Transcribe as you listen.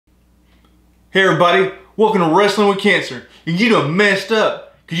Hey everybody, welcome to Wrestling with Cancer. And you done messed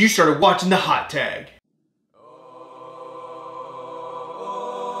up because you started watching the hot tag.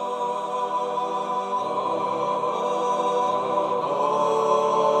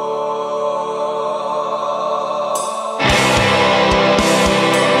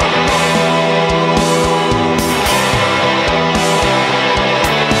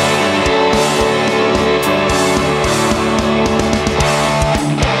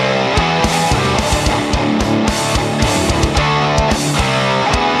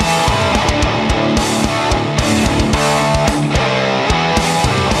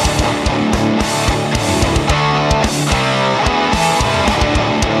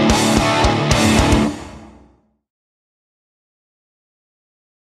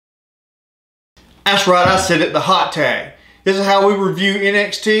 That's right, I said it, the hot tag. This is how we review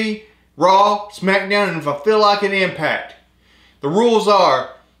NXT, Raw, SmackDown, and if I feel like an Impact. The rules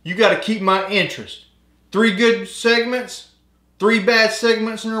are, you got to keep my interest. 3 good segments, 3 bad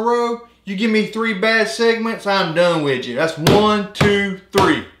segments in a row. You give me 3 bad segments, I'm done with you. That's 1, 2,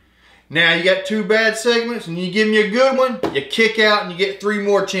 3. Now you got 2 bad segments and you give me a good one, you kick out and you get 3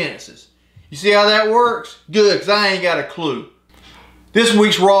 more chances. You see how that works? Good, because I ain't got a clue. This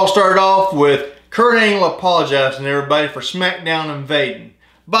week's Raw started off with Kurt Angle apologizing to everybody for SmackDown invading.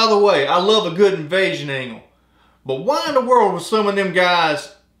 By the way, I love a good invasion angle. But why in the world was some of them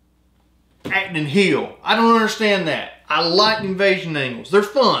guys acting heel? I don't understand that. I like invasion angles. They're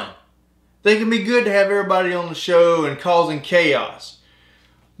fun. They can be good to have everybody on the show and causing chaos.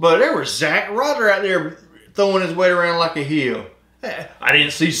 But there was Zack Ryder out there throwing his weight around like a heel. I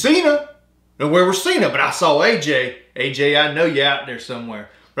didn't see Cena. Where was Cena? But I saw AJ. AJ, I know you out there somewhere.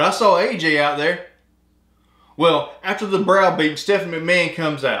 But I saw AJ out there. Well, after the browbeating, Stephanie McMahon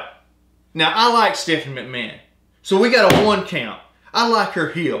comes out. Now, I like Stephanie McMahon. So we got a 1 count. I like her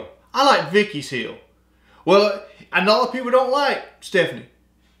heel. I like Vicky's heel. Well, I know a lot of people don't like Stephanie.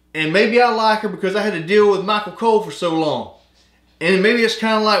 And maybe I like her because I had to deal with Michael Cole for so long. And maybe it's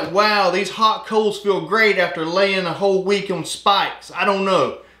kind of like, wow, these hot coals feel great after laying a whole week on spikes. I don't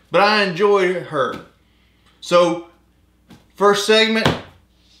know. But I enjoy her. So, first segment,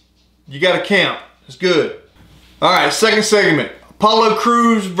 you got to count. It's good. Alright, second segment. Apollo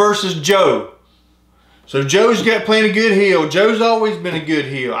Crews versus Joe. So Joe's got playing a good heel. Joe's always been a good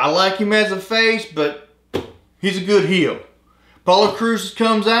heel. I like him as a face, but he's a good heel. Apollo Crews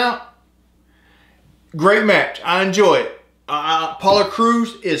comes out. Great match. I enjoy it. Apollo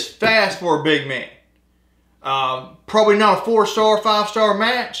Crews is fast for a big man. Probably not a 4-star, 5-star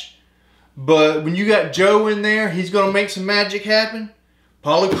match. But when you got Joe in there, he's going to make some magic happen.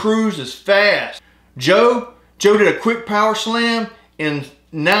 Apollo Crews is fast. Joe did a quick power slam and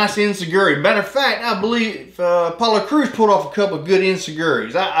nice enziguri. Matter of fact, I believe Apollo Crews pulled off a couple of good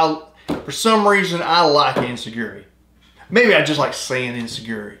enziguris. For some reason, I like enziguri. Maybe I just like saying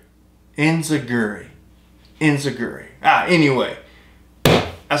enziguri. Enziguri. Enziguri. Anyway.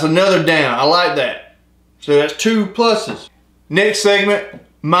 That's another down. I like that. So that's 2 pluses. Next segment,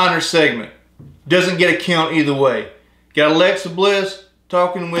 minor segment. Doesn't get a count either way. Got Alexa Bliss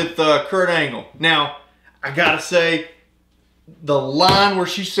talking with Kurt Angle. Now, I gotta say, the line where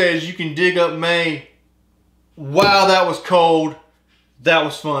she says you can dig up May, wow, that was cold. That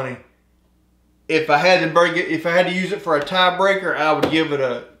was funny. If I had to use it for a tiebreaker, I would give it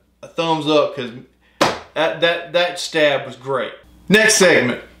a thumbs up because that stab was great. Next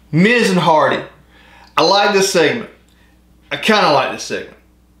segment, Miz and Hardy. I like this segment. I kind of like this segment.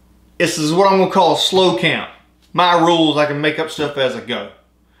 This is what I'm gonna call a slow count. My rules, I can make up stuff as I go.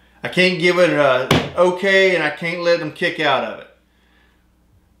 I can't give it a okay and I can't let them kick out of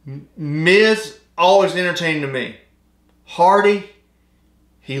it. Miz, always entertaining to me. Hardy,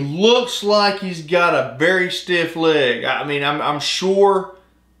 he looks like he's got a very stiff leg. I mean, I'm sure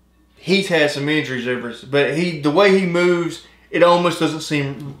he's had some injuries ever, but the way he moves, it almost doesn't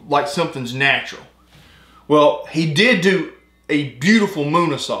seem like something's natural. Well, he did do a beautiful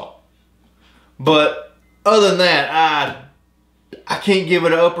moonsault. But other than that, I can't give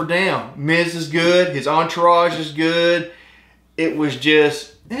it an up or down. Miz is good. His entourage is good. It was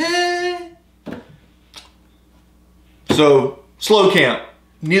just, So, slow count.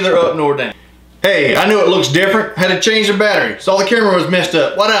 Neither up nor down. Hey, I know it looks different. Had to change the battery. Saw the camera was messed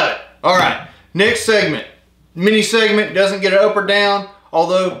up. What of it? Alright, next segment. Mini segment. Doesn't get an up or down.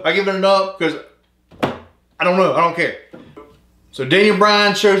 Although, I give it an up because I don't know. I don't care. So, Daniel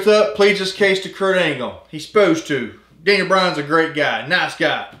Bryan shows up, pleads his case to Kurt Angle. He's supposed to. Daniel Bryan's a great guy, nice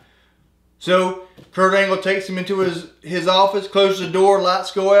guy. So Kurt Angle takes him into his office, closes the door,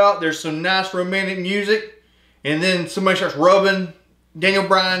 lights go out. There's some nice romantic music. And then somebody starts rubbing Daniel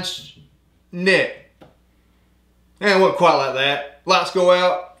Bryan's neck. And it wasn't quite like that. Lights go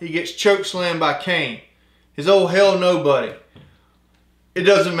out. He gets choke slammed by Kane. His old hell nobody. It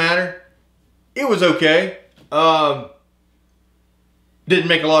doesn't matter. It was okay. Didn't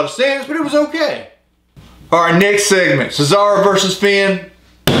make a lot of sense, but it was okay. Alright, next segment. Cesaro versus Finn.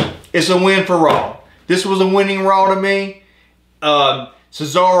 It's a win for Raw. This was a winning Raw to me.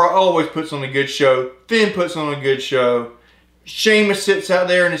 Cesaro always puts on a good show. Finn puts on a good show. Sheamus sits out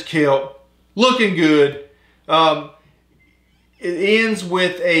there in his kilt. Looking good. It ends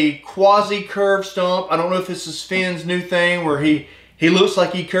with a quasi-curve stomp. I don't know if this is Finn's new thing where he looks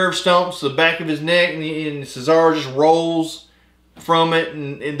like he curve stomps the back of his neck and Cesaro just rolls from it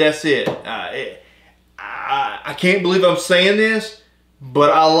and that's it. I can't believe I'm saying this,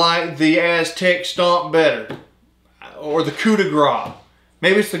 but I like the Aztec stomp better. Or the coup de grace.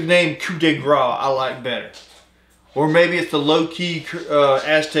 Maybe it's the name coup de grace I like better. Or maybe it's the low-key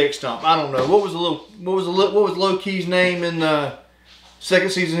Aztec stomp. I don't know. What was Low Key's name in the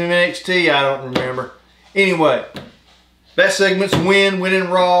second season of NXT? I don't remember. Anyway, that segment's winning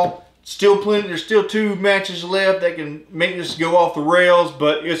Raw. Still plenty. There's still 2 matches left that can make this go off the rails,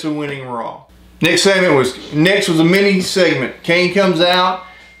 but it's a winning Raw. Next was a mini segment. Kane comes out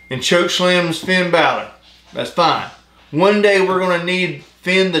and choke slams Finn Balor. That's fine. One day we're gonna need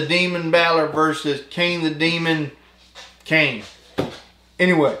Finn the Demon Balor versus Kane the Demon Kane.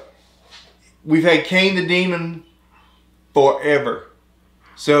 Anyway, we've had Kane the Demon forever.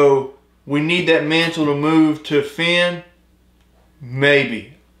 So we need that mantle to move to Finn.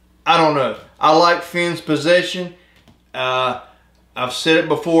 Maybe. I don't know. I like Finn's possession. I've said it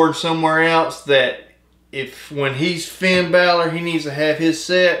before somewhere else that when he's Finn Balor, he needs to have his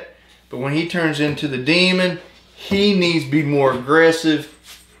set. But when he turns into the Demon, he needs to be more aggressive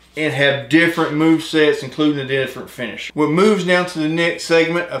and have different move sets, including a different finish. What moves down to the next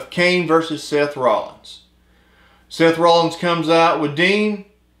segment of Kane versus Seth Rollins. Seth Rollins comes out with Dean.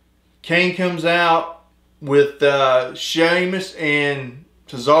 Kane comes out with Sheamus and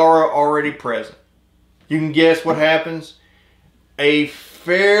Cesaro already present. You can guess what happens. A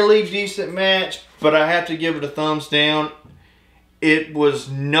fairly decent match, but I have to give it a thumbs down. It was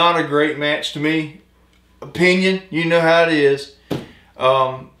not a great match to me. Opinion, you know how it is.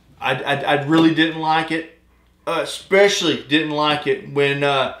 I really didn't like it. Especially didn't like it when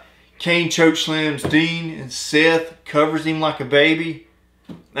Kane chokeslams Dean and Seth covers him like a baby.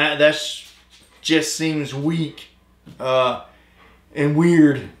 That's just seems weak and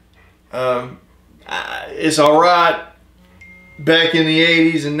weird. It's alright back in the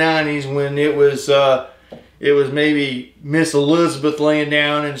 80s and 90s when it was maybe Miss Elizabeth laying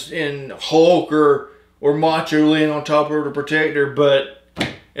down and Hulk or Macho laying on top of her to protect her, but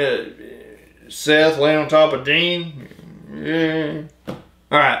Seth laying on top of Dean. Yeah.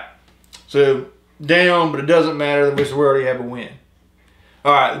 Alright. So down, but it doesn't matter. We already have a win.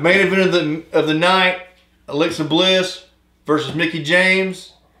 Alright, the main event of the night, Alexa Bliss versus Mickie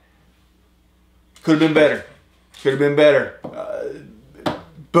James. Could have been better. Could have been better.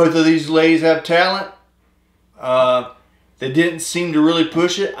 Both of these ladies have talent. They didn't seem to really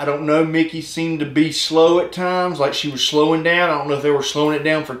push it. I don't know. Mickie seemed to be slow at times, like she was slowing down. I don't know if they were slowing it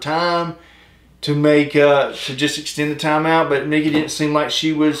down for time to make to just extend the time out, but Mickie didn't seem like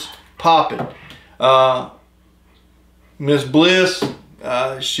she was popping. Miss Bliss,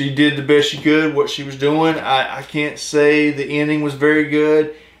 she did the best she could, what she was doing. I can't say the ending was very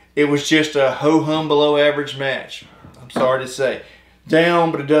good. It was just a ho-hum below average match. I'm sorry to say.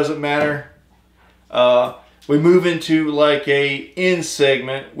 Down, but it doesn't matter. We move into like a end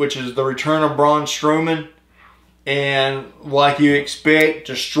segment, which is the return of Braun Strowman. And like you expect,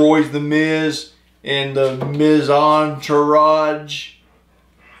 destroys the Miz and the Miz entourage.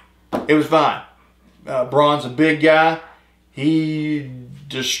 It was fine. Braun's a big guy. He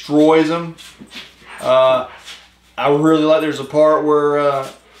destroys him. I really like there's a part where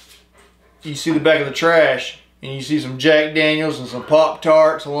you see the back of the trash and you see some Jack Daniels and some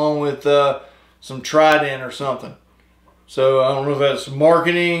Pop-Tarts along with some Trident or something. So I don't know if that's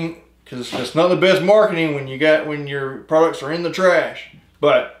marketing, because it's not the best marketing when your products are in the trash.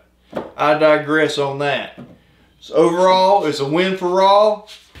 But I digress on that. So overall, it's a win for Raw.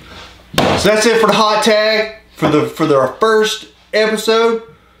 So that's it for the hot tag for our first episode.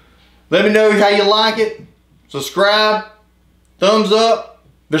 Let me know how you like it. Subscribe, thumbs up.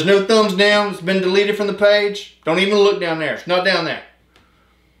 There's no thumbs down. It's been deleted from the page. Don't even look down there. It's not down there.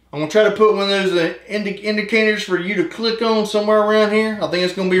 I'm going to try to put one of those indicators for you to click on somewhere around here. I think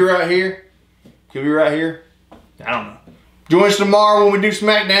it's going to be right here. Could be right here. I don't know. Join us tomorrow when we do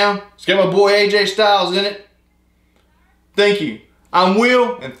SmackDown. It's got my boy AJ Styles in it. Thank you. I'm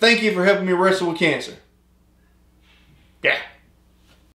Will, and thank you for helping me wrestle with cancer. Yeah.